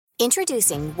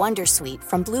Introducing Wondersuite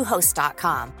from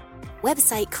Bluehost.com.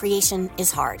 Website creation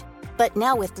is hard, but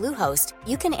now with Bluehost,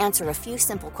 you can answer a few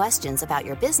simple questions about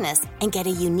your business and get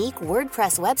a unique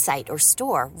WordPress website or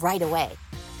store right away.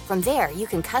 From there, you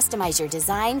can customize your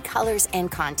design, colors,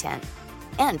 and content.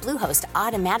 And Bluehost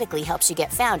automatically helps you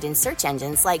get found in search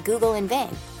engines like Google and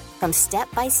Bing. From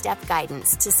step-by-step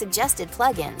guidance to suggested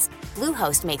plugins,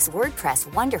 Bluehost makes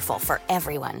WordPress wonderful for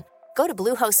everyone. Go to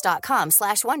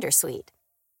bluehost.com/wondersuite.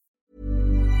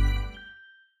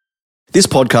 This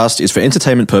podcast is for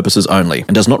entertainment purposes only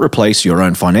and does not replace your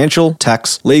own financial,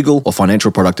 tax, legal, or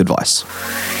financial product advice.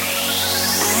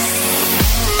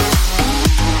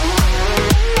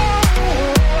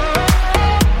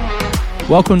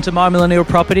 Welcome to My Millennial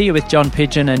Property with John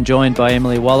Pidgeon and joined by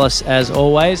Emily Wallace as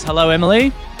always. Hello,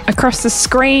 Emily. Across the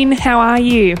screen, how are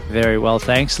you? Very well,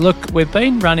 thanks. Look, we've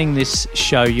been running this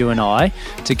show, you and I,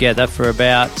 together for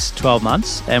about 12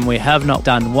 months, and we have not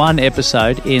done one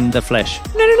episode in the flesh.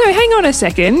 No, hang on a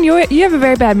second. You have a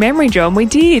very bad memory, John. We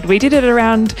did it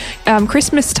around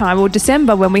Christmas time or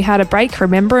December when we had a break,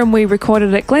 remember, and we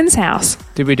recorded at Glenn's house.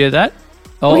 Did we do that?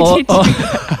 We did.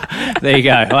 There you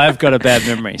go. I have got a bad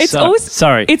memory.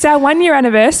 Sorry. It's our 1 year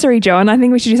anniversary, John. I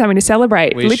think we should do something to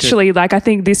celebrate. I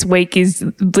think this week is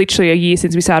literally a year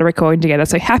since we started recording together.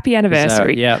 So happy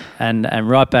anniversary. Yeah, and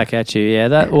right back at you.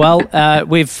 Yeah.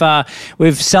 We've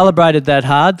celebrated that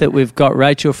hard that we've got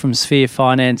Rachel from Sphere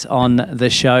Finance on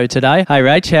the show today. Hey,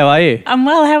 Rach, how are you? I'm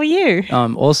well. How are you?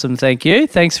 I'm awesome. Thank you.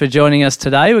 Thanks for joining us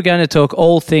today. We're going to talk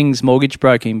all things mortgage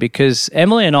broking because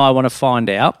Emily and I want to find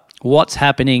out what's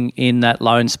happening in that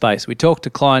loan space. We talk to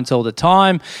clients all the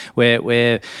time.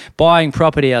 We're buying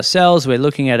property ourselves. We're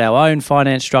looking at our own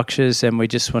finance structures, and we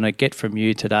just want to get from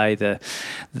you today,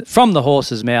 from the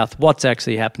horse's mouth, what's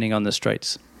actually happening on the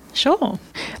streets. Sure.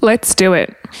 Let's do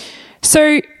it.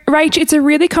 So, Rach, it's a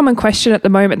really common question at the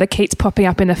moment that keeps popping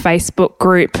up in the Facebook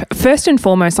group. First and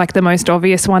foremost, like the most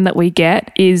obvious one that we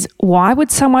get is, why would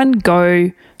someone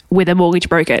go with a mortgage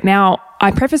broker? Now, I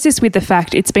preface this with the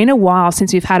fact it's been a while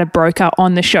since we've had a broker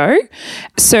on the show.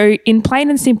 So in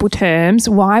plain and simple terms,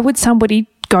 why would somebody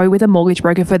go with a mortgage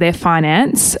broker for their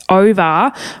finance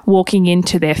over walking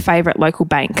into their favourite local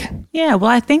bank? Yeah,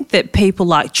 well, I think that people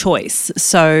like choice.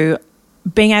 So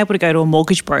being able to go to a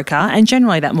mortgage broker, and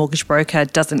generally that mortgage broker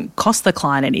doesn't cost the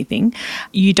client anything.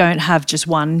 You don't have just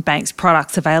one bank's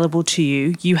products available to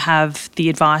you. You have the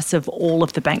advice of all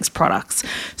of the bank's products.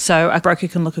 So a broker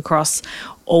can look across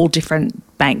all different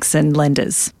banks and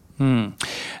lenders. And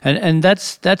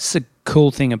that's the cool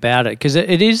thing about it, because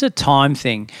it is a time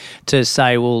thing to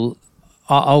say, well,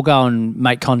 I'll go and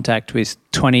make contact with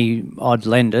 20-odd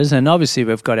lenders, and obviously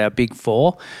we've got our big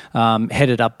four,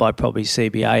 headed up by probably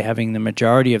CBA having the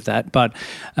majority of that. But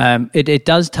it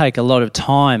does take a lot of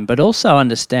time, but also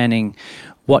understanding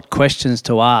what questions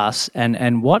to ask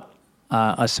and what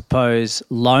I suppose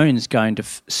loan's going to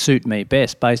suit me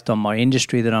best based on my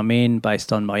industry that I'm in,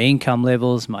 based on my income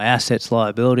levels, my assets,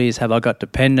 liabilities, have I got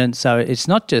dependents? So it's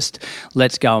not just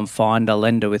let's go and find a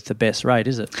lender with the best rate,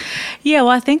 is it? Yeah,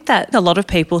 well, I think that a lot of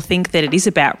people think that it is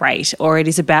about rate or it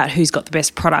is about who's got the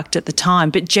best product at the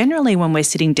time. But generally when we're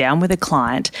sitting down with a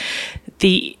client,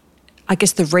 the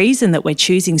reason that we're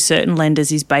choosing certain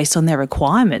lenders is based on their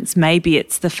requirements. Maybe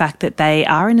it's the fact that they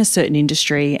are in a certain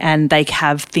industry and they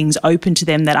have things open to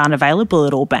them that aren't available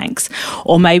at all banks.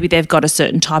 Or maybe they've got a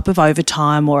certain type of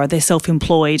overtime, or they're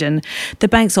self-employed, and the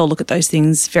banks all look at those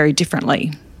things very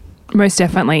differently. Most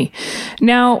definitely.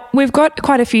 Now, we've got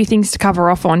quite a few things to cover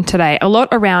off on today, a lot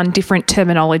around different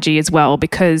terminology as well,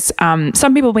 because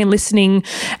some people have been listening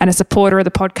and a supporter of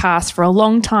the podcast for a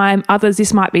long time. Others,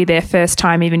 this might be their first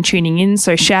time even tuning in,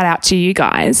 so shout out to you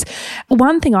guys.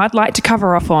 One thing I'd like to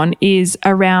cover off on is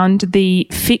around the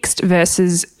fixed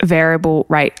versus variable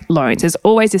rate loans. There's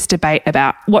always this debate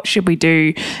about what should we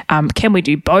do? Can we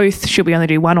do both? Should we only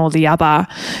do one or the other?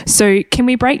 So can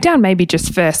we break down maybe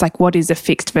just first, like what is a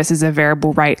fixed versus a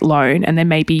variable rate loan, and then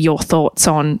maybe your thoughts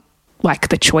on like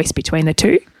the choice between the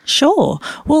two? Sure.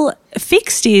 Well,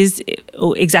 fixed is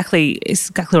exactly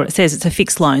what it says. It's a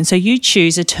fixed loan. So you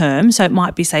choose a term. So it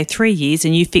might be, say, 3 years,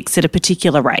 and you fix at a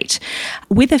particular rate.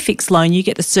 With a fixed loan, you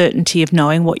get the certainty of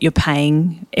knowing what you're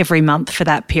paying every month for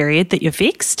that period that you're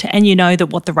fixed, and you know that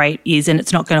what the rate is, and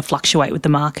it's not going to fluctuate with the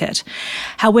market.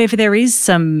 However, there is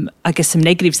some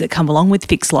negatives that come along with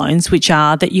fixed loans, which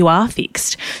are that you are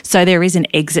fixed. So there is an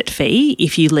exit fee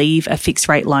if you leave a fixed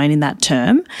rate loan in that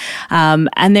term.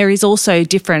 And there is also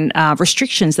different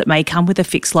restrictions that may come with a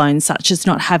fixed loan, such as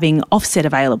not having offset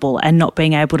available and not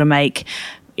being able to make,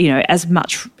 as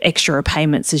much extra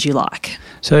repayments as you like.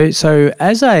 So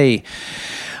as a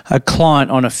a client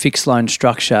on a fixed loan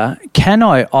structure, can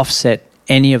I offset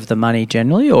any of the money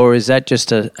generally, or is that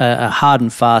just a hard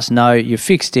and fast no, you're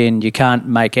fixed in, you can't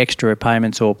make extra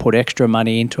repayments or put extra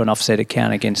money into an offset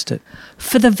account against it?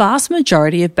 For the vast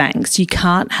majority of banks, you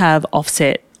can't have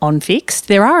offset on fixed.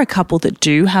 There are a couple that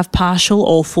do have partial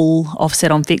or full offset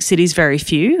on fixed. It is very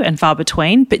few and far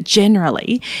between, but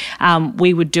generally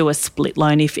we would do a split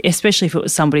loan, especially if it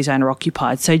was somebody's owner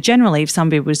occupied. So generally, if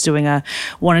somebody was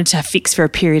wanted to fix for a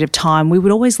period of time, we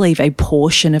would always leave a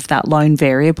portion of that loan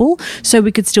variable so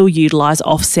we could still utilise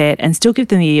offset and still give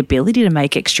them the ability to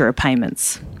make extra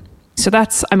repayments. So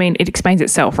that's, it explains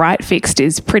itself, right? Fixed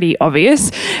is pretty obvious.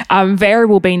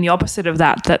 Variable being the opposite of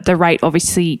that the rate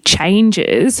obviously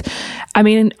changes.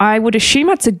 I would assume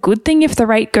that's a good thing if the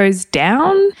rate goes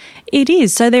down. It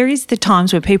is. So there is the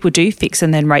times where people do fix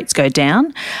and then rates go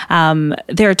down.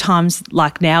 There are times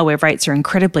like now where rates are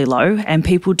incredibly low and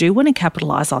people do want to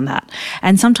capitalise on that.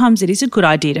 And sometimes it is a good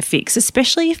idea to fix,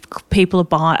 especially if people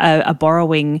are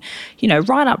borrowing,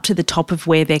 right up to the top of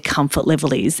where their comfort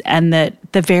level is, and that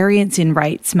the variance in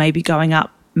rates may be going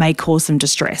up may cause them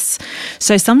distress.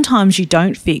 So sometimes you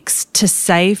don't fix to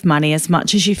save money as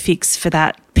much as you fix for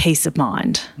that peace of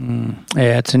mind.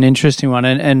 Yeah, it's an interesting one.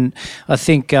 And I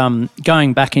think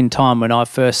going back in time when I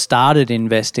first started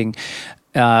investing,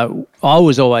 I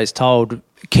was always told,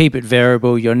 keep it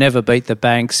variable, you'll never beat the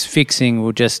banks. Fixing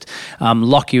will just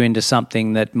lock you into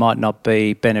something that might not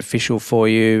be beneficial for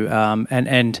you.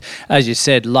 And as you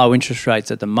said, low interest rates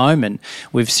at the moment,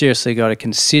 we've seriously got to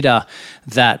consider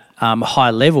that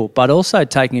high level, but also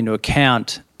taking into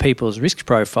account people's risk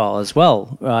profile as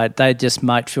well, right? They just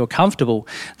might feel comfortable.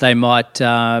 They might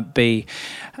have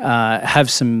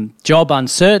some job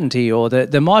uncertainty, or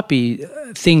there might be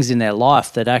things in their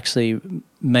life that actually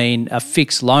mean a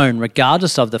fixed loan,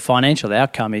 regardless of the financial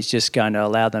outcome, is just going to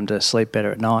allow them to sleep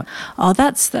better at night. Oh,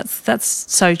 that's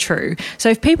so true. So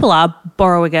if people are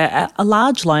borrowing a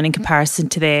large loan in comparison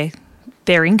to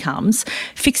their incomes,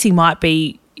 fixing might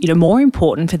be more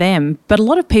important for them. But a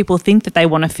lot of people think that they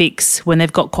want to fix when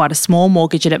they've got quite a small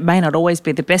mortgage, and it may not always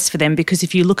be the best for them, because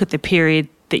if you look at the period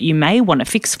that you may want to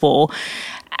fix for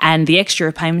and the extra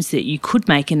repayments that you could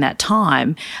make in that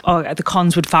time, the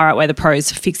cons would far outweigh the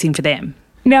pros for fixing for them.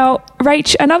 Now,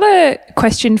 Rach, another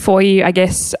question for you, I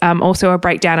guess, also a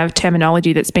breakdown of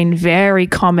terminology that's been very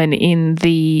common in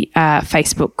the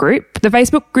Facebook group. The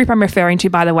Facebook group I'm referring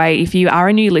to, by the way, if you are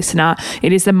a new listener,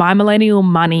 it is the My Millennial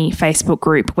Money Facebook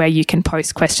group, where you can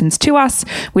post questions to us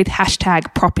with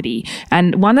 #property.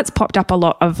 And one that's popped up a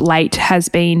lot of late has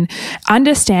been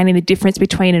understanding the difference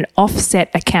between an offset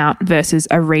account versus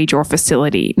a redraw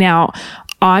facility. Now,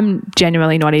 I'm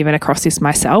genuinely not even across this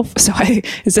myself, so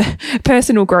there's a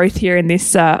personal growth here in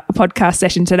this podcast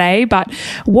session today. But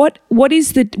what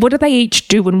do they each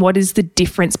do, and what is the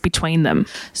difference between them?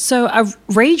 So a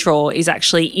redraw is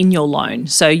actually in your loan.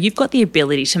 So you've got the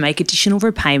ability to make additional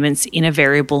repayments in a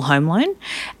variable home loan,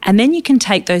 and then you can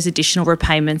take those additional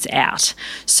repayments out.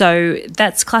 So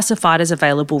that's classified as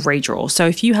available redraw. So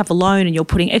if you have a loan and you're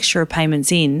putting extra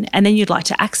repayments in, and then you'd like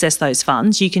to access those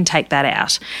funds, you can take that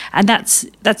out, and that's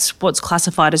what's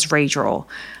classified as redraw.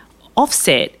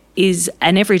 Offset is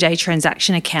an everyday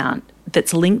transaction account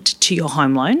that's linked to your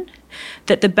home loan,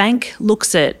 that the bank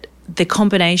looks at the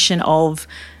combination of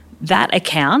that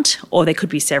account, or there could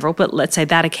be several, but let's say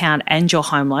that account and your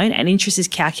home loan, and interest is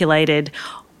calculated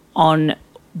on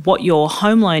what your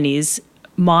home loan is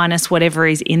minus whatever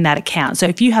is in that account. So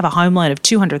if you have a home loan of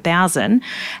 $200,000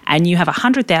 and you have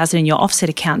 $100,000 in your offset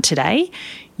account today,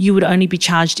 you would only be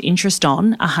charged interest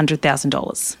on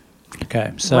 $100,000.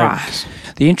 Okay, so right.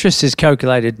 The interest is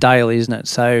calculated daily, isn't it?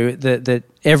 So that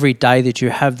every day that you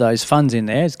have those funds in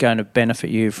there is going to benefit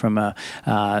you from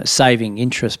a saving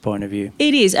interest point of view.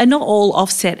 It is, and not all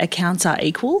offset accounts are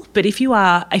equal. But if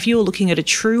you're looking at a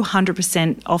true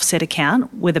 100% offset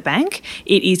account with a bank,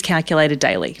 it is calculated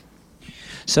daily.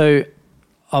 So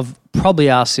I've probably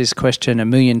asked this question a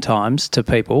million times to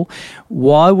people.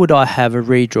 Why would I have a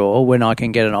redraw when I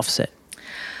can get an offset?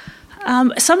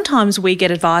 Sometimes we get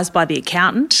advised by the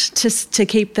accountant to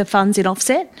keep the funds in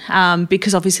offset,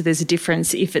 because obviously there's a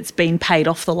difference if it's been paid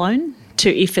off the loan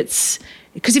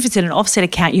because if it's in an offset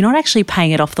account, you're not actually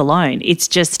paying it off the loan. It's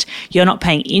just you're not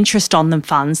paying interest on the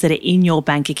funds that are in your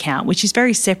bank account, which is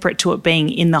very separate to it being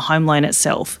in the home loan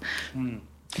itself.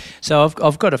 So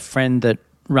I've got a friend that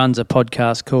runs a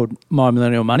podcast called My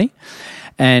Millennial Money,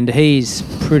 and he's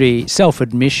pretty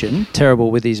self-admission terrible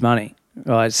with his money.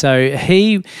 Right, so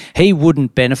he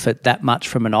wouldn't benefit that much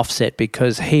from an offset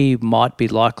because he might be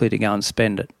likely to go and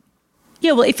spend it.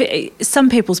 Yeah, well, some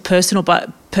people's personal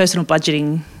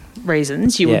budgeting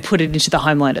reasons, you would put it into the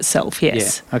home loan itself,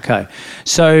 yes. Yeah, okay.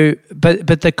 So,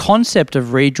 but the concept of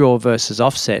redraw versus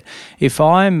offset, if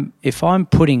I'm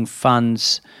putting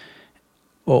funds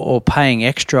or paying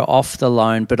extra off the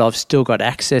loan, but I've still got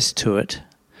access to it,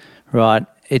 right,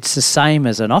 it's the same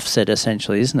as an offset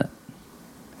essentially, isn't it?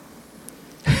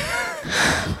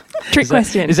 Trick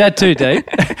question. Is that too deep?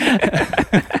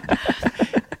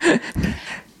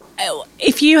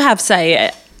 If you have,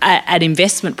 say, an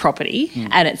investment property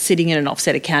and it's sitting in an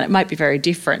offset account, it might be very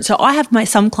different. So I have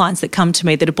some clients that come to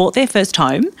me that have bought their first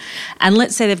home, and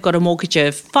let's say they've got a mortgage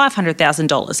of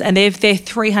 $500,000 and they're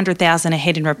 $300,000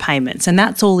 ahead in repayments, and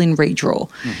that's all in redraw.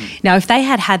 Now, if they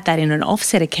had that in an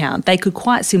offset account, they could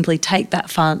quite simply take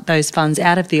those funds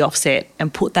out of the offset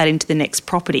and put that into the next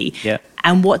property. Yeah.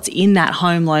 And what's in that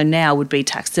home loan now would be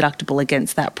tax deductible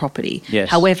against that property. Yes.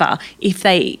 However, if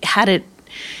they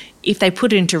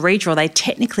put it into redraw, they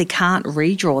technically can't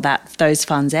redraw those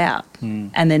funds out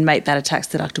and then make that a tax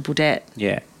deductible debt.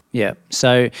 Yeah, yeah.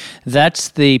 So that's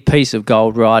the piece of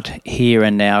gold right here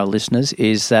and now, listeners,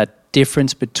 is that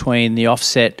difference between the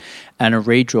offset and a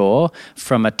redraw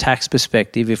from a tax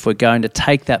perspective if we're going to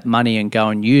take that money and go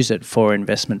and use it for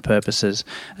investment purposes.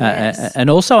 Yes. And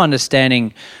also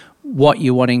understanding what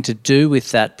you're wanting to do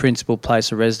with that principal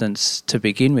place of residence to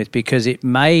begin with, because you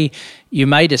may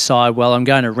decide, well, I'm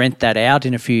going to rent that out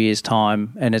in a few years'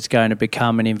 time and it's going to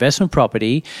become an investment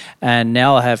property, and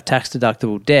now I have tax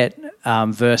deductible debt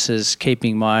versus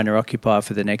keeping my owner occupied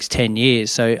for the next 10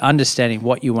 years. So understanding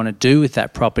what you want to do with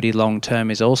that property long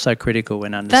term is also critical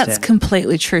when understanding. That's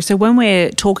completely true. So when we're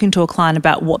talking to a client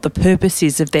about what the purpose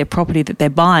is of their property that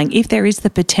they're buying, if there is the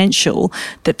potential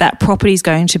that property is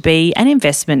going to be an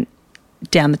investment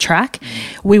down the track,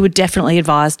 we would definitely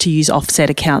advise to use offset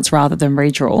accounts rather than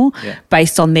redraw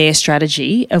based on their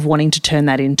strategy of wanting to turn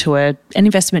that into an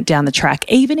investment down the track.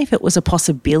 Even if it was a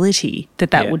possibility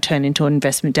that would turn into an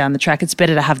investment down the track, it's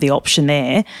better to have the option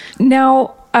there.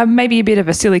 Now, maybe a bit of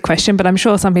a silly question, but I'm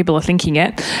sure some people are thinking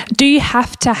it. Do you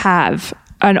have to have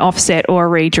an offset or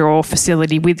a redraw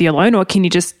facility with your loan, or can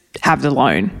you just have the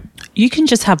loan? You can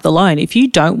just have the loan. If you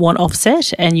don't want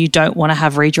offset and you don't want to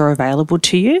have redraw available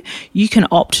to you, you can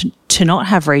opt to not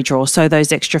have redraw, so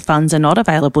those extra funds are not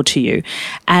available to you.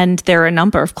 And there are a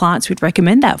number of clients we'd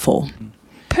recommend that for.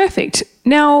 Perfect.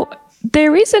 Now,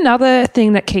 there is another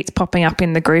thing that keeps popping up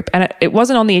in the group, and it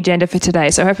wasn't on the agenda for today,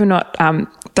 so I hope I'm not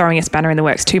throwing a spanner in the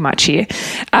works too much here.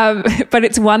 But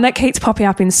it's one that keeps popping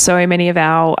up in so many of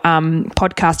our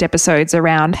podcast episodes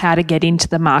around how to get into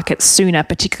the market sooner,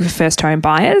 particularly for first home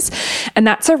buyers. And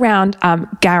that's around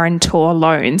guarantor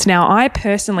loans. Now, I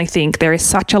personally think there is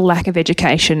such a lack of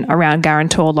education around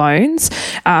guarantor loans.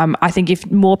 I think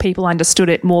if more people understood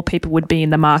it, more people would be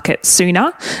in the market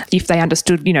sooner if they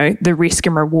understood, the risk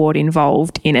and reward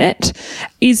involved in it.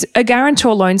 Is a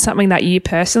guarantor loan something that you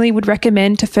personally would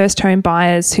recommend to first home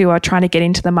buyers who are trying to get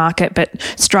into the market but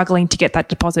struggling to get that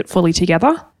deposit fully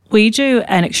together? We do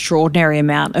an extraordinary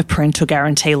amount of parental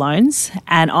guarantee loans,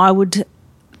 and I would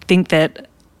think that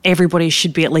everybody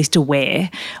should be at least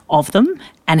aware of them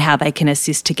and how they can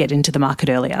assist to get into the market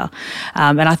earlier.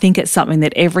 And I think it's something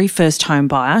that every first home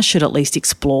buyer should at least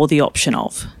explore the option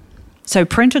of. So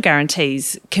parental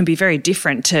guarantees can be very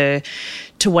different to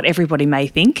what everybody may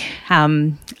think.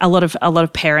 A lot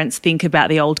of parents think about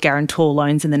the old guarantor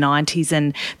loans in the 90s,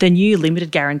 and the new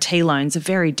limited guarantee loans are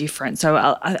very different. So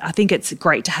I think it's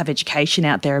great to have education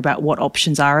out there about what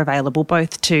options are available,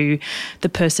 both to the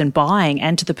person buying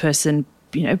and to the person,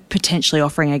 potentially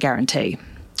offering a guarantee.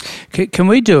 Can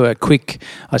we do a quick,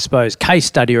 I suppose, case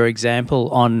study or example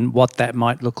on what that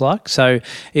might look like? So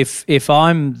if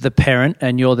I'm the parent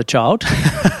and you're the child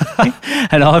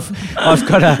and I've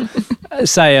got a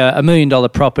 $1 million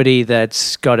property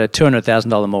that's got a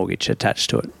 $200,000 mortgage attached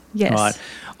to it. Yes. Right.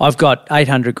 I've got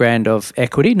 $800,000 of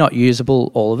equity, not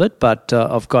usable all of it, but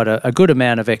I've got a good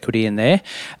amount of equity in there.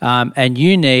 And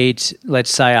you need, let's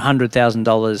say,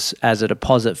 $100,000 as a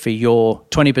deposit for your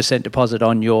 20% deposit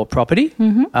on your property.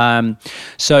 Mm-hmm.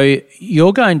 So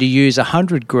you're going to use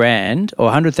 $100,000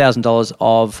 or $100,000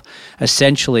 of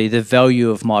essentially the value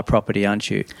of my property,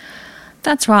 aren't you?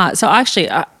 That's right. So I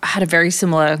had a very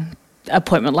similar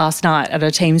appointment last night at a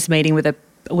Teams meeting with a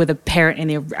parent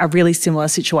in a really similar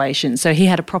situation. So he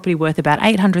had a property worth about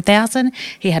 $800,000.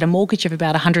 He had a mortgage of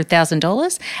about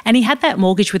 $100,000, and he had that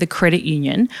mortgage with a credit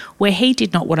union where he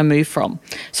did not want to move from.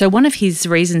 So one of his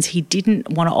reasons he didn't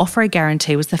want to offer a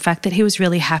guarantee was the fact that he was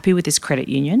really happy with this credit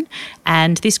union,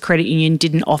 and this credit union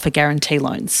didn't offer guarantee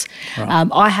loans. Right.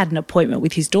 I had an appointment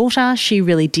with his daughter. She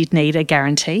really did need a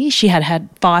guarantee. She had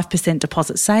 5%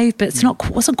 deposit saved, but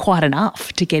wasn't quite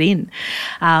enough to get in.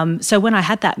 So when I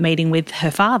had that meeting with her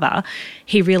her father,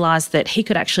 he realised that he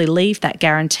could actually leave that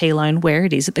guarantee loan where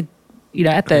it is at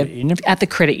the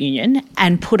credit union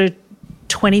and put a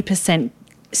 20%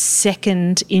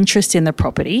 second interest in the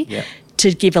property. Yep.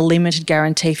 To give a limited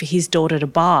guarantee for his daughter to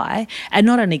buy and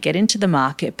not only get into the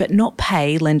market but not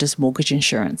pay lender's mortgage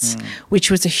insurance,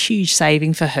 which was a huge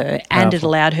saving for her, and it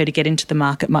allowed her to get into the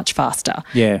market much faster.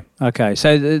 Yeah, okay.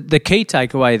 So the key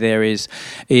takeaway there is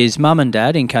mum and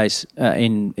dad, in case,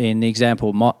 in the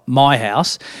example, my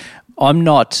house, I'm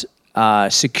not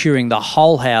securing the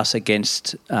whole house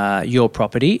against your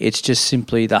property. It's just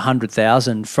simply the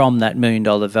 $100,000 from that $1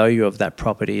 million value of that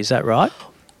property. Is that right?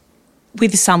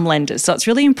 With some lenders. So it's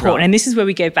really important. Right. And this is where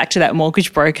we go back to that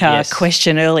mortgage broker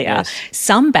question earlier. Yes.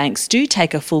 Some banks do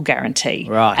take a full guarantee.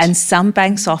 Right. And some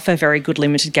banks offer very good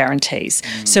limited guarantees.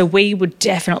 So we would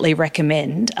definitely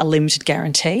recommend a limited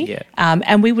guarantee. Yeah.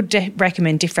 And we would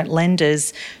recommend different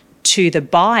lenders to the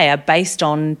buyer based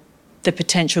on the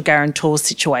potential guarantor's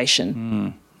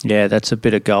situation. Yeah, that's a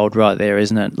bit of gold right there,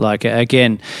 isn't it? Like,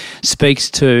 again, speaks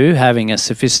to having a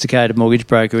sophisticated mortgage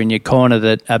broker in your corner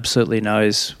that absolutely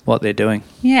knows what they're doing.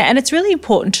 Yeah, and it's really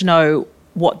important to know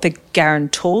what the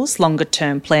guarantor's longer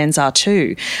term plans are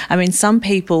too. I mean, some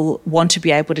people want to be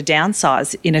able to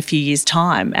downsize in a few years'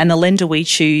 time, and the lender we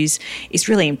choose is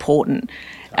really important.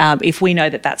 If we know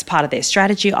that that's part of their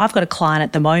strategy. I've got a client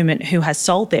at the moment who has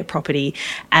sold their property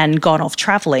and gone off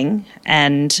travelling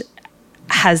and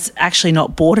has actually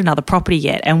not bought another property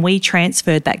yet, and we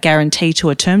transferred that guarantee to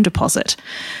a term deposit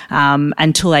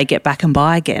until they get back and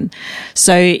buy again.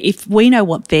 So if we know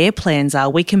what their plans are,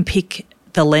 we can pick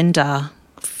the lender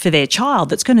for their child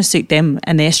that's going to suit them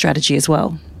and their strategy as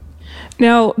well.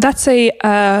 Now, that's a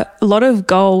lot of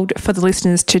gold for the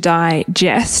listeners to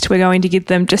digest. We're going to give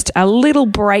them just a little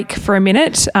break for a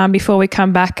minute before we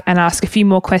come back and ask a few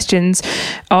more questions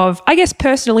of, I guess,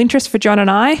 personal interest for John and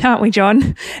I, aren't we,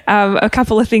 John? A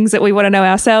couple of things that we want to know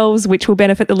ourselves, which will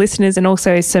benefit the listeners, and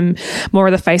also some more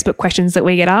of the Facebook questions that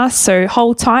we get asked. So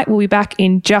hold tight. We'll be back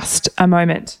in just a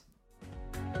moment.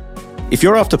 If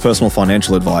you're after personal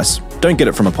financial advice, don't get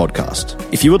it from a podcast.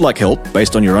 If you would like help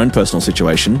based on your own personal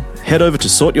situation, head over to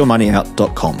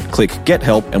sortyourmoneyout.com, click Get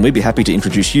Help, and we'd be happy to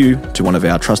introduce you to one of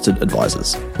our trusted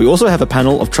advisors. We also have a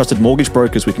panel of trusted mortgage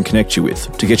brokers we can connect you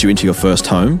with to get you into your first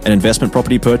home, an investment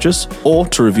property purchase, or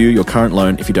to review your current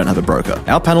loan if you don't have a broker.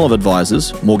 Our panel of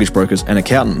advisors, mortgage brokers, and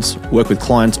accountants work with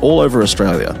clients all over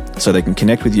Australia so they can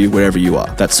connect with you wherever you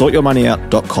are. That's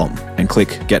sortyourmoneyout.com and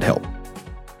click Get Help.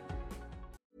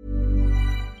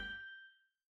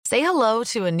 Say hello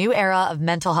to a new era of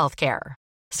mental health care.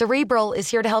 Cerebral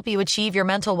is here to help you achieve your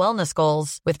mental wellness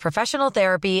goals with professional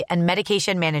therapy and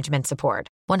medication management support.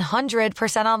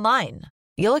 100% online.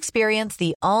 You'll experience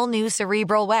the all-new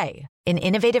Cerebral Way, an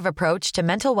innovative approach to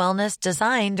mental wellness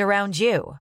designed around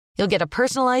you. You'll get a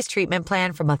personalized treatment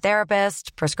plan from a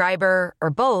therapist, prescriber,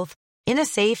 or both in a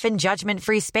safe and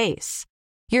judgment-free space.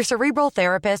 Your Cerebral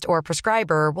therapist or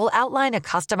prescriber will outline a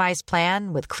customized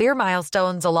plan with clear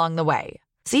milestones along the way,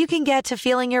 so you can get to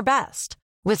feeling your best.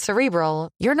 With Cerebral,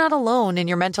 you're not alone in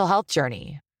your mental health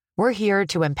journey. We're here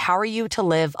to empower you to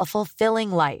live a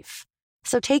fulfilling life.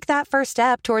 So take that first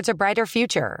step towards a brighter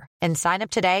future and sign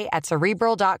up today at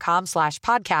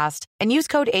Cerebral.com/podcast and use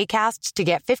code ACAST to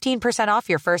get 15% off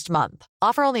your first month.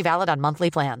 Offer only valid on monthly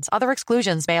plans. Other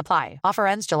exclusions may apply. Offer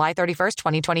ends July 31st,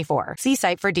 2024. See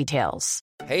site for details.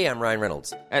 Hey, I'm Ryan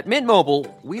Reynolds. At Mint Mobile,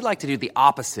 we like to do the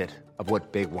opposite of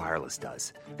what Big Wireless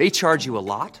does. They charge you a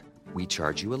lot, we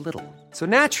charge you a little. So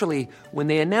naturally, when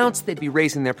they announced they'd be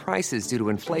raising their prices due to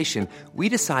inflation, we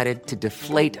decided to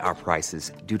deflate our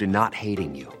prices due to not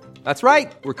hating you. That's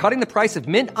right. We're cutting the price of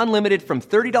Mint Unlimited from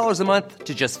 $30 a month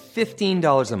to just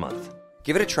 $15 a month.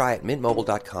 Give it a try at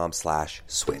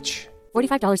mintmobile.com/switch.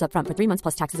 $45 up front for 3 months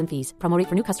plus taxes and fees. Promo rate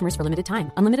for new customers for limited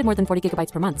time. Unlimited more than 40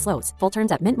 gigabytes per month. Slows full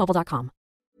terms at mintmobile.com.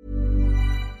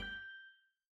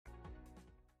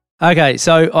 Okay,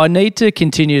 so I need to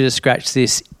continue to scratch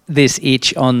this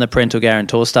itch on the parental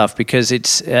guarantor stuff because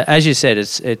it's, as you said,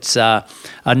 it's not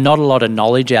a lot of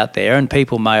knowledge out there, and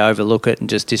people may overlook it and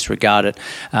just disregard it.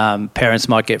 Parents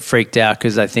might get freaked out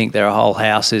because they think their whole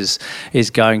house is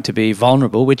going to be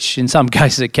vulnerable, which in some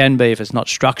cases it can be if it's not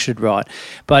structured right.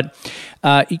 But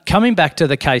coming back to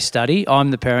the case study, I'm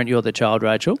the parent, you're the child,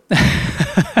 Rachel.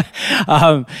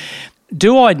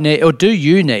 Do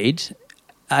you need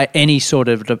any sort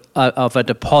of a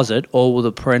deposit, or will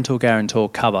the parental guarantor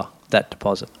cover that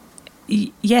deposit?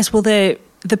 Yes, well, the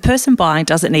person buying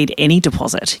doesn't need any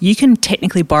deposit. You can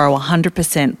technically borrow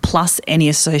 100% plus any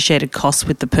associated costs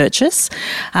with the purchase,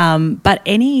 but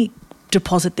any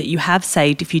deposit that you have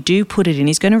saved, if you do put it in,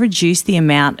 is going to reduce the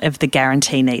amount of the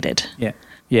guarantee needed. Yeah.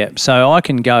 Yeah. So I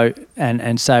can go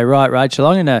and say, right, Rachel,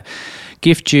 I'm going to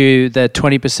gift you the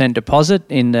 20% deposit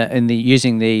in the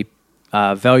using the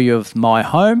value of my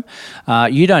home.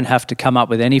 You don't have to come up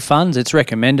with any funds. It's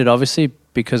recommended, obviously,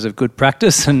 because of good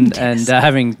practice and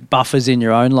having buffers in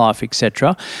your own life,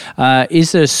 etc.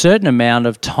 Is there a certain amount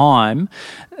of time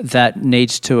that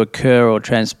needs to occur or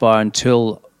transpire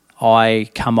until I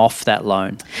come off that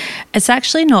loan? It's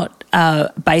actually not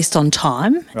based on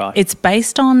time. Right. It's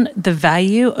based on the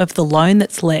value of the loan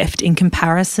that's left in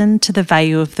comparison to the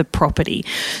value of the property.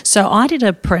 So I did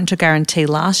a parental guarantee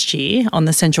last year on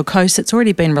the Central Coast. It's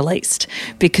already been released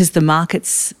because the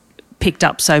market's picked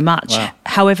up so much. Wow.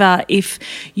 However, if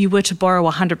you were to borrow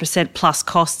 100% plus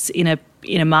costs in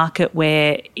a market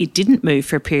where it didn't move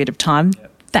for a period of time,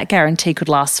 that guarantee could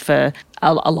last for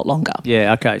a lot longer.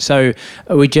 Yeah, okay. So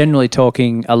are we generally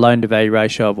talking a loan-to-value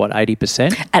ratio of,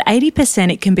 80%? At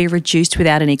 80%, it can be reduced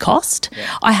without any cost. Yeah.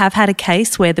 I have had a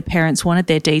case where the parents wanted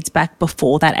their deeds back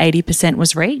before that 80%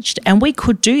 was reached, and we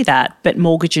could do that, but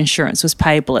mortgage insurance was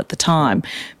payable at the time.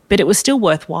 But it was still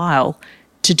worthwhile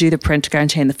to do the parental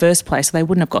guarantee in the first place, so they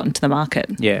wouldn't have gotten to the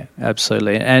market. Yeah,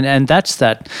 absolutely. And that's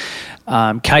that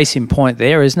case in point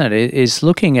there, isn't it? Is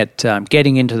looking at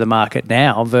getting into the market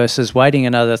now versus waiting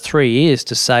another 3 years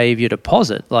to save your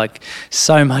deposit. Like,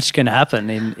 so much can happen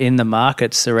in the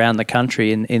markets around the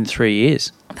country in 3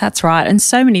 years. That's right. And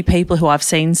so many people who I've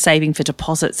seen saving for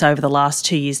deposits over the last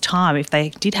 2 years' time, if they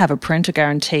did have a parental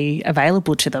guarantee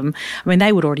available to them, I mean,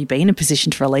 they would already be in a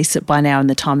position to release it by now in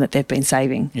the time that they've been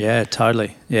saving. Yeah,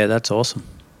 totally. Yeah, that's awesome.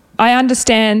 I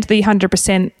understand the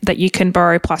 100% that you can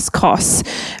borrow plus costs,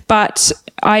 but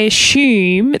I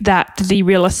assume that the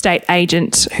real estate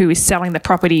agent who is selling the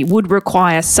property would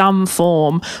require some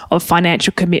form of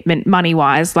financial commitment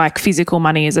money-wise, like physical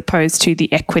money as opposed to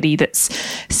the equity that's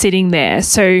sitting there.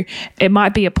 So it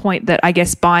might be a point that I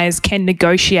guess buyers can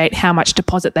negotiate how much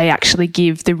deposit they actually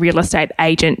give the real estate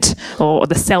agent or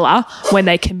the seller when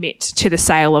they commit to the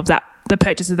sale of the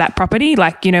purchase of that property.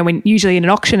 Like, when usually in an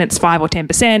auction it's 5 or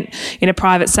 10%. In a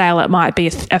private sale it might be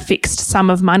a fixed sum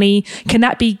of money. Can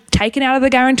that be taken out of the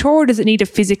guarantor, or does it need to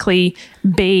physically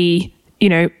be,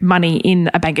 money in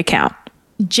a bank account?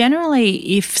 Generally,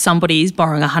 if somebody is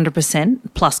borrowing 100%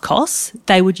 plus costs,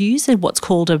 they would use what's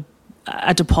called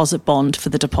a deposit bond for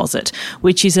the deposit,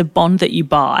 which is a bond that you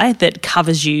buy that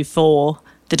covers you for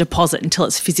the deposit until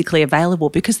it's physically available,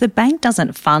 because the bank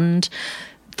doesn't fund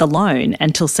the loan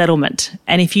until settlement.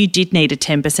 And if you did need a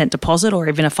 10% deposit or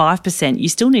even a 5%, you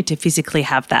still need to physically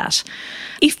have that.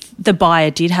 If the buyer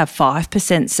did have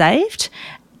 5% saved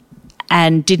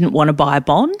and didn't want to buy a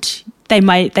bond, they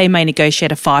may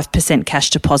negotiate a 5% cash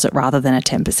deposit rather than a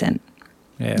 10%.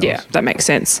 Yeah, that makes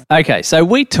sense. Okay, so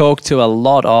we talk to a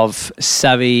lot of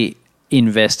savvy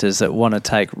investors that want to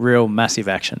take real massive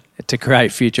action to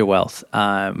create future wealth.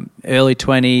 Early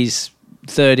 20s,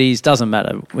 30s, doesn't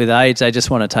matter. With age, they just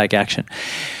want to take action.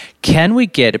 Can we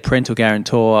get a parental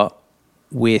guarantor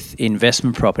with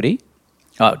investment property,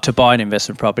 to buy an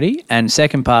investment property? And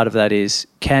second part of that is,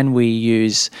 can we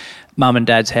use mum and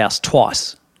dad's house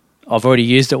twice? I've already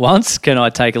used it once. Can I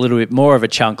take a little bit more of a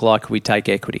chunk like we take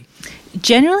equity?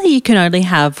 Generally, you can only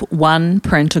have one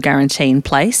parental guarantee in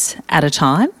place at a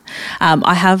time.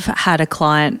 I have had a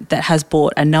client that has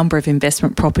bought a number of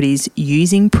investment properties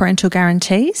using parental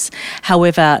guarantees.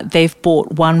 However, they've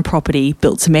bought one property,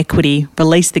 built some equity,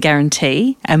 released the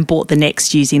guarantee, and bought the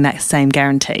next using that same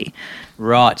guarantee.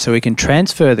 Right, so we can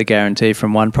transfer the guarantee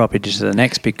from one property to the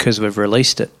next because we've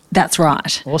released it. That's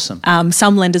right. Awesome.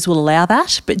 Some lenders will allow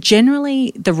that, but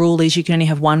generally the rule is you can only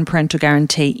have one parental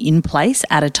guarantee in place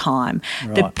at a time.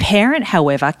 Right. The parent,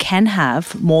 however, can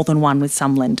have more than one with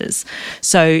some lenders.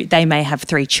 So they may have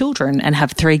 3 children and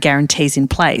have 3 guarantees in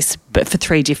place, but for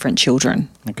 3 different children.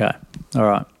 Okay. All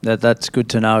right. That's good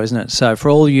to know, isn't it? So for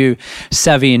all you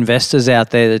savvy investors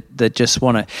out there that just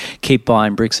want to keep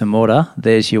buying bricks and mortar,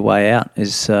 there's your way out.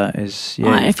 Right.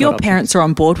 If your parents are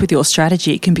on board with your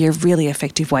strategy, it can be a really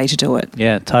effective way to do it.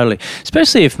 Yeah, totally.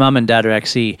 Especially if mum and dad are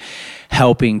actually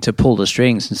helping to pull the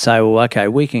strings and say, well, okay,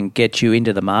 we can get you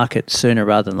into the market sooner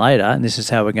rather than later, and this is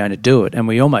how we're going to do it. And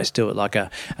we almost do it like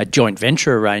a joint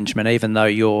venture arrangement, even though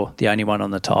you're the only one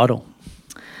on the title.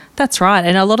 That's right.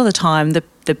 And a lot of the time, the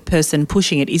person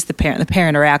pushing it is the parent. The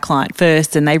parent are our client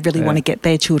first, and they really want to get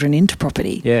their children into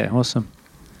property. Yeah, awesome.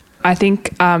 I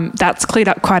think that's cleared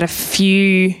up quite a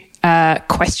few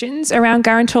questions around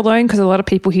guarantor loan, because a lot of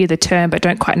people hear the term but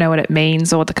don't quite know what it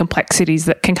means or the complexities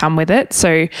that can come with it.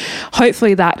 So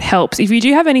hopefully that helps. If you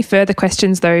do have any further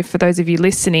questions, though, for those of you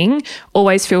listening,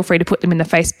 always feel free to put them in the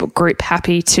Facebook group.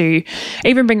 Happy to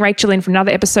even bring Rachel in for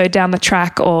another episode down the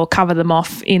track or cover them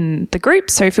off in the group.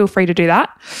 So feel free to do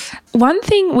that. One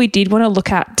thing we did want to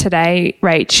look at today,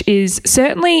 Rach, is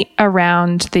certainly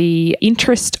around the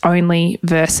interest-only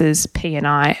versus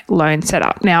P&I loan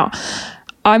setup. Now,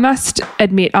 I must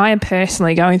admit, I am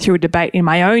personally going through a debate in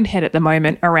my own head at the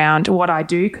moment around what I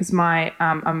do, because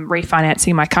I'm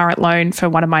refinancing my current loan for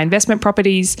one of my investment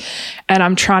properties, and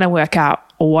I'm trying to work out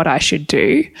what I should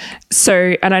do.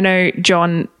 So, and I know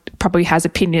John probably has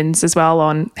opinions as well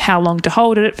on how long to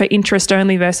hold it for interest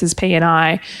only versus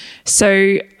P&I.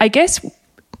 So I guess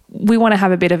we want to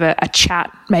have a bit of a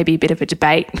chat, maybe a bit of a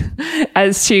debate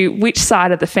as to which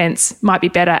side of the fence might be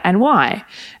better and why.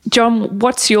 John,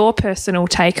 what's your personal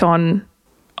take on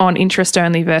interest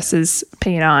only versus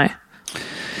P&I?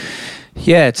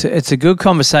 Yeah, it's a good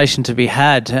conversation to be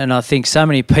had, and I think so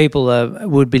many people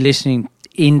would be listening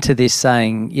into this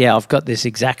saying, yeah, I've got this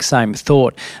exact same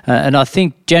thought. And I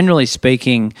think generally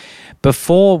speaking,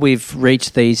 before we've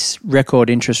reached these record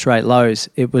interest rate lows,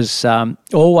 it was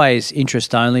always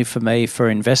interest only for me for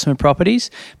investment properties,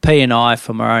 P&I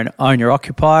for my own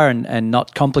owner-occupier, and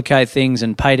not complicate things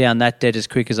and pay down that debt as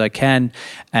quick as I can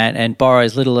and borrow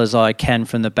as little as I can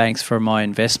from the banks for my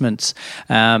investments.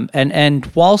 And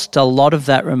whilst a lot of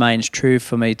that remains true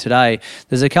for me today,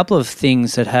 there's a couple of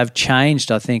things that have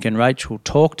changed, I think, and Rachel will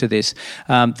talk to this.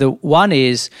 The one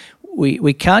is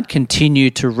we can't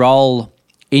continue to roll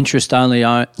interest-only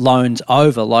loans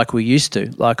over like we used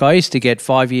to. Like I used to get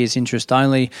 5 years interest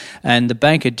only, and the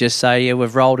bank would just say, yeah,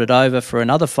 we've rolled it over for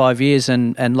another 5 years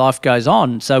and life goes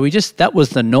on. So that was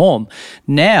the norm.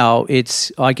 Now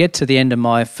I get to the end of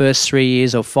my first 3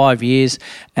 years or 5 years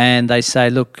and they say,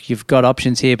 look, you've got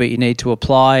options here, but you need to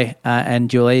apply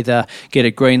and you'll either get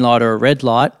a green light or a red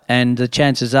light. And the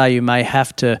chances are you may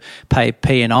have to pay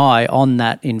P&I on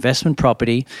that investment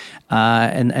property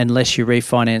unless you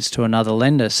refinance to another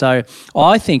lender. So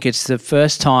I think it's the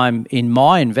first time in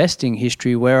my investing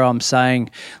history where I'm saying,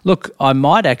 look, I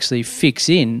might actually fix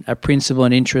in a principal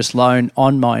and interest loan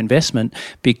on my investment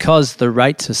because the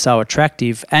rates are so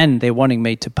attractive and they're wanting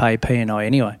me to pay P&I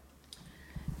anyway.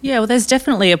 Yeah, well, there's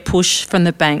definitely a push from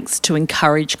the banks to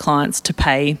encourage clients to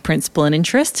pay principal and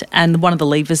interest, and one of the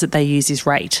levers that they use is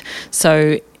rate.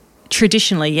 So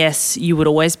traditionally, yes, you would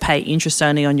always pay interest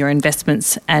only on your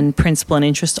investments and principal and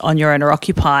interest on your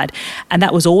owner-occupied. And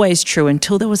that was always true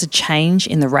until there was a change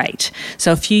in the rate.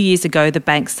 So a few years ago, the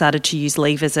banks started to use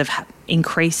levers of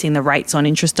increasing the rates on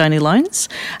interest-only loans.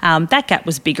 That gap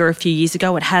was bigger a few years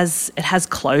ago. It has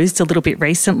closed a little bit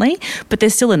recently, but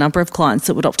there's still a number of clients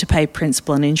that would opt to pay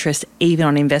principal and interest even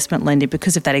on investment lending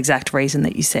because of that exact reason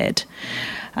that you said.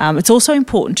 It's also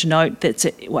important to note that,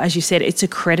 as you said, it's a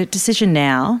credit decision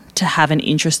now to have an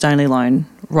interest-only loan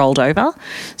rolled over.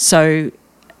 So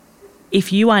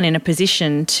if you aren't in a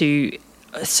position to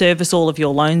service all of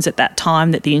your loans at that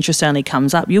time that the interest only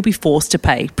comes up, you'll be forced to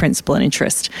pay principal and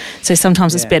interest. So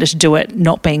sometimes it's better to do it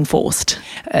not being forced.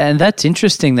 And that's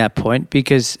interesting, that point,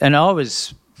 because, and I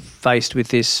was faced with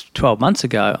this 12 months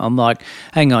ago. I'm like,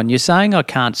 hang on, you're saying I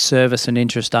can't service an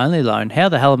interest-only loan. How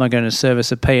the hell am I going to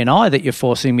service a P&I that you're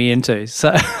forcing me into?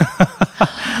 So,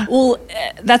 well,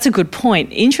 that's a good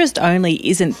point. Interest-only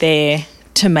isn't there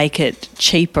to make it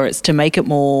cheaper. It's to make it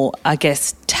more, I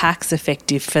guess, tax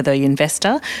effective for the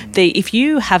investor. If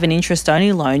you have an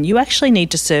interest-only loan, you actually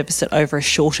need to service it over a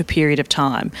shorter period of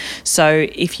time. So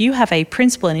if you have a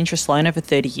principal and interest loan over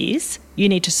 30 years, you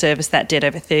need to service that debt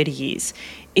over 30 years.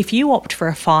 If you opt for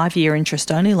a 5-year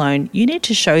interest-only loan, you need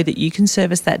to show that you can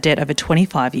service that debt over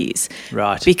 25 years.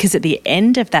 Right. Because at the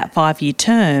end of that 5-year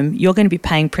term, you're going to be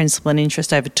paying principal and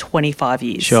interest over 25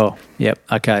 years. Sure. Yep.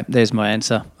 Okay. There's my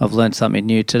answer. I've learned something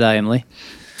new today, Emily.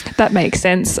 That makes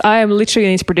sense. I am literally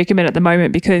in this predicament at the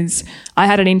moment because I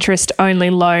had an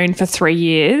interest-only loan for 3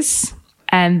 years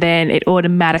and then it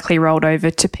automatically rolled over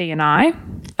to P&I.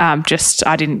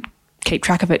 I didn't keep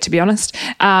track of it, to be honest.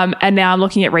 And now I'm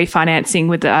looking at refinancing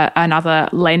with another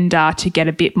lender to get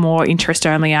a bit more interest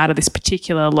only out of this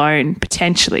particular loan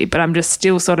potentially. But I'm just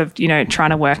still sort of,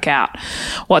 trying to work out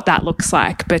what that looks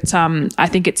like. But I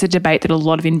think it's a debate that a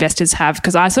lot of investors have,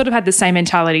 because I sort of had the same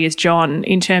mentality as John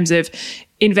in terms of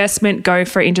investment, go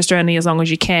for interest only as long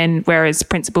as you can, whereas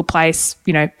principal place,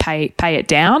 pay it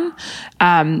down.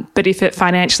 But if it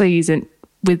financially isn't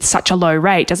with such a low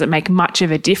rate doesn't make much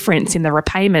of a difference in the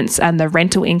repayments and the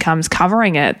rental income's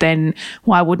covering it, then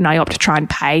why wouldn't I opt to try and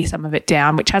pay some of it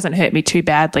down, which hasn't hurt me too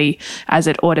badly as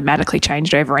it automatically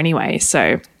changed over anyway.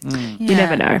 So you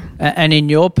never know. And in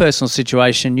your personal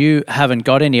situation, you haven't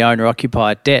got any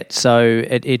owner-occupied debt, so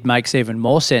it makes even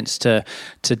more sense to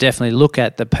definitely look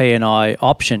at the P&I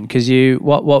option, because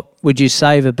what would you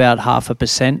save about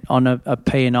 0.5% on a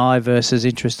P&I versus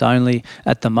interest only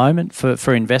at the moment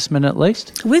for investment at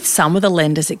least? With some of the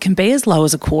lenders, it can be as low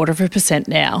as 0.25%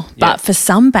 now. Yeah. But for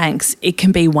some banks, it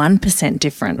can be 1%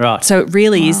 different. Right. So it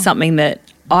really is something that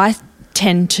I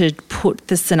tend to put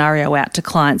the scenario out to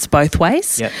clients both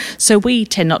ways. Yep. So we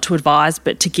tend not to advise,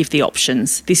 but to give the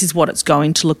options. This is what it's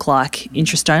going to look like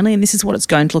interest only, and this is what it's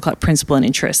going to look like principal and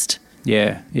interest.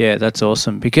 Yeah, that's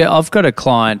awesome. Because I've got a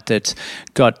client that's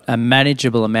got a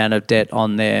manageable amount of debt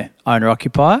on their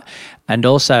owner-occupier and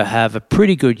also have a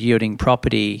pretty good yielding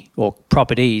property or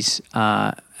properties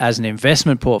as an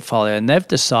investment portfolio, and they've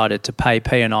decided to pay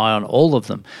P&I on all of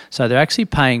them. So they're actually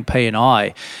paying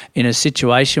P&I in a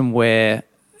situation where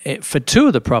for two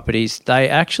of the properties,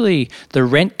 the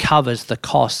rent covers the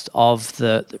cost of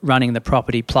the running the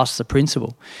property plus the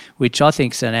principal, which I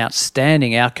think is an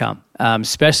outstanding outcome,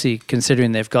 especially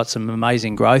considering they've got some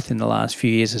amazing growth in the last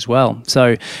few years as well.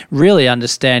 So really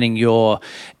understanding your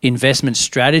investment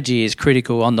strategy is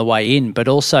critical on the way in, but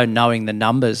also knowing the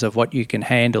numbers of what you can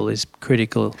handle is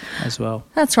critical as well.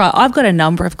 That's right. I've got a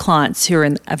number of clients who are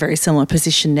in a very similar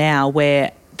position now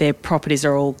where their properties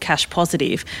are all cash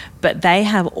positive, but they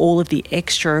have all of the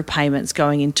extra payments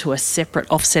going into a separate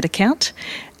offset account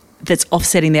that's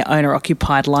offsetting their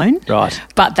owner-occupied loan. Right.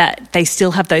 But that they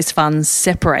still have those funds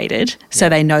separated, so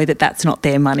they know that that's not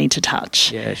their money to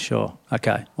touch. Yeah, sure.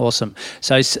 Okay, awesome.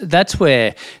 So that's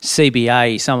where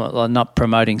CBA, I'm not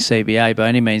promoting CBA by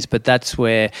any means, but that's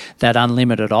where that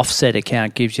unlimited offset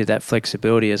account gives you that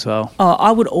flexibility as well. Oh,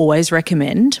 I would always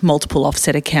recommend multiple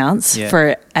offset accounts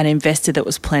for an investor that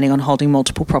was planning on holding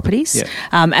multiple properties.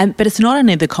 Yeah. But it's not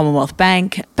only the Commonwealth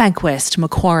Bank, Bankwest,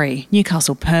 Macquarie,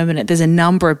 Newcastle Permanent. There's a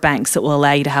number of banks that will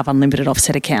allow you to have unlimited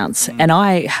offset accounts. And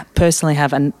I personally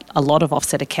have a lot of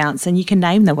offset accounts, and you can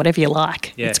name them whatever you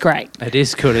like. Yeah. It's great. It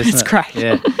is good, isn't it? It's great.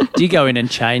 Yeah. Do you go in and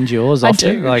change yours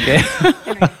often? I do.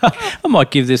 I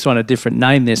might give this one a different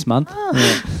name this month.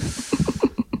 Yeah.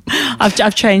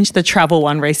 I've changed the travel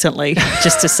one recently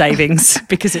just to savings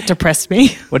because it depressed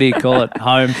me. What do you call it?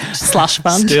 Home? Slush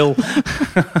fund. Still.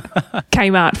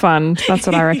 Kmart fund. That's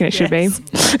what I reckon it should be.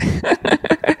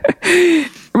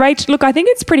 Rach, look, I think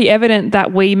it's pretty evident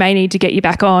that we may need to get you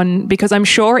back on, because I'm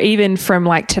sure even from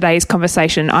like today's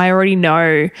conversation, I already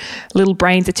know little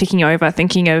brains are ticking over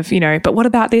thinking of, but what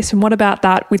about this and what about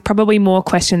that, with probably more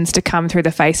questions to come through the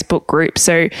Facebook group.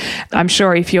 So I'm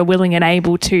sure if you're willing and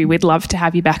able to, we'd love to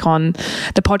have you back on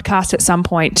the podcast at some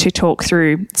point to talk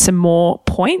through some more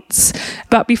points.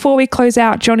 But before we close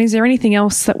out, John, is there anything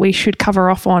else that we should cover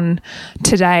off on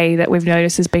today that we've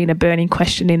noticed has been a burning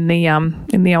question in the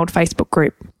old Facebook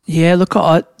group? Yeah, look,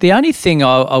 the only thing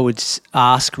I would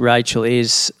ask, Rachel,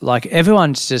 is like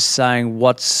everyone's just saying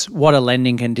what are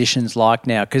lending conditions like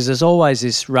now? Because there's always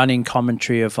this running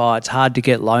commentary of, it's hard to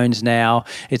get loans now,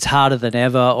 it's harder than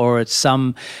ever, or it's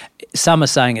some are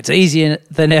saying it's easier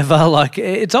than ever. Like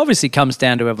it obviously comes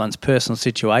down to everyone's personal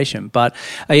situation. But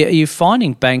are you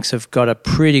finding banks have got a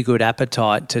pretty good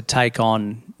appetite to take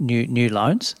on new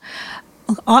loans?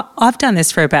 I've done this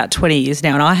for about 20 years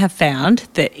now, and I have found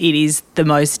that it is the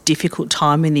most difficult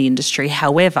time in the industry.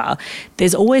 However,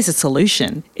 there's always a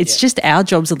solution. It's just our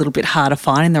job's a little bit harder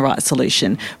finding the right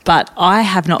solution. But I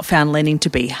have not found lending to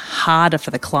be harder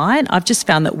for the client. I've just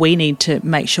found that we need to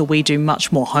make sure we do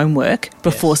much more homework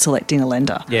before selecting a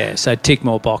lender. Yeah, so tick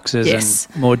more boxes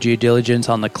and more due diligence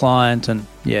on the client. And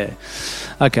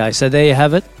okay, so there you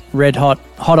have it. Red hot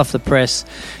off the press.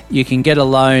 You can get a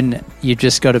loan. You've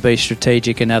just got to be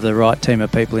strategic and have the right team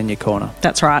of people in your corner.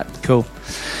 That's right. Cool.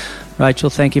 Rachel,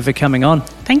 thank you for coming on.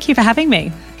 Thank you for having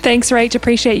me. Thanks, Rach.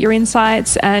 Appreciate your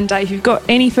insights. And if you've got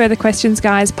any further questions,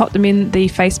 guys, pop them in the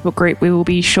Facebook group. We will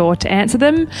be sure to answer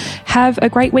them. Have a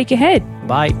great week ahead.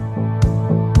 Bye.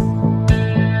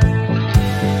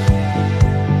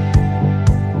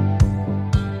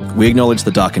 We acknowledge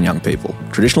the Darkin Young people,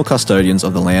 traditional custodians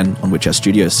of the land on which our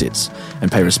studio sits,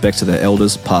 and pay respect to their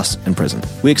elders, past and present.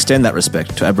 We extend that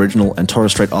respect to Aboriginal and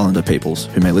Torres Strait Islander peoples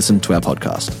who may listen to our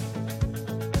podcast.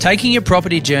 Taking your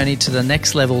property journey to the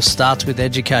next level starts with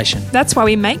education. That's why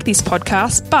we make this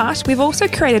podcast, but we've also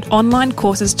created online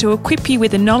courses to equip you with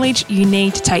the knowledge you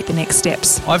need to take the next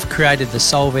steps. I've created the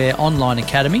Solvair Online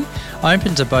Academy,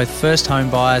 open to both first home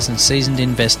buyers and seasoned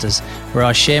investors, where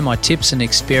I share my tips and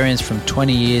experience from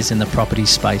 20 years in the property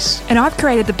space. And I've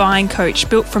created the Buying Coach,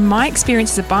 built from my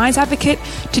experience as a buyer's advocate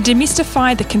to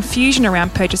demystify the confusion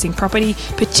around purchasing property,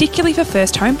 particularly for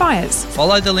first home buyers.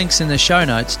 Follow the links in the show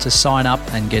notes to sign up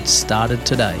and get started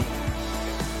today.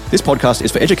 This podcast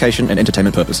is for education and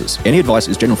entertainment purposes. Any advice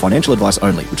is general financial advice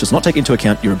only, which does not take into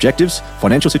account your objectives,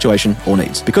 financial situation, or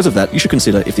needs. Because of that, you should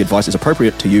consider if the advice is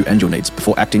appropriate to you and your needs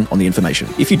before acting on the information.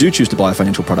 If you do choose to buy a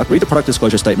financial product, read the product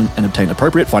disclosure statement and obtain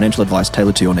appropriate financial advice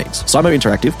tailored to your needs. Simo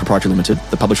Interactive Proprietary Limited,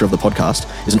 the publisher of the podcast,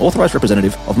 is an authorised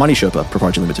representative of Money Sherpa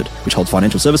Proprietary Limited, which holds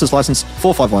financial services license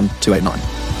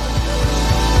 451289.